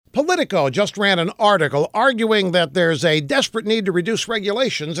Politico just ran an article arguing that there's a desperate need to reduce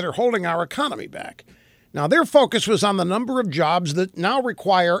regulations that are holding our economy back. Now, their focus was on the number of jobs that now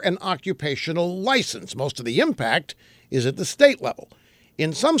require an occupational license. Most of the impact is at the state level.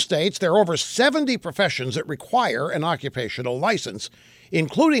 In some states, there are over 70 professions that require an occupational license,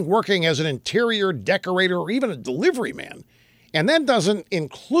 including working as an interior decorator or even a delivery man. And that doesn't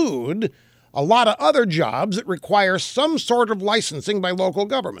include a lot of other jobs that require some sort of licensing by local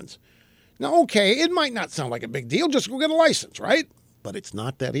governments. Now, okay, it might not sound like a big deal. Just go get a license, right? But it's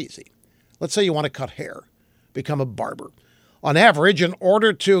not that easy. Let's say you want to cut hair, become a barber. On average, in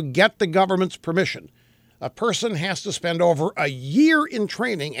order to get the government's permission, a person has to spend over a year in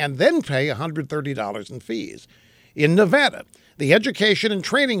training and then pay $130 in fees. In Nevada, the education and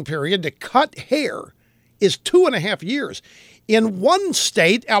training period to cut hair is 2.5 years. In one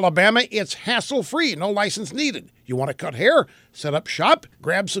state, Alabama, it's hassle-free, no license needed. You want to cut hair? Set up shop,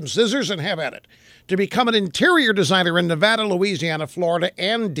 grab some scissors, and have at it. To become an interior designer in Nevada, Louisiana, Florida,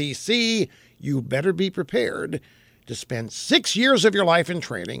 and D.C., you better be prepared to spend 6 years of your life in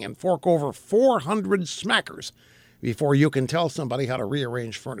training and fork over 400 smackers before you can tell somebody how to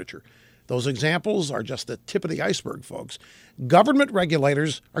rearrange furniture. Those examples are just the tip of the iceberg, folks. Government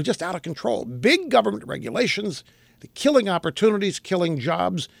regulators are just out of control. Big government regulations, killing opportunities, killing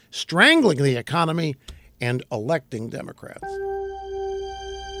jobs, strangling the economy, and electing Democrats.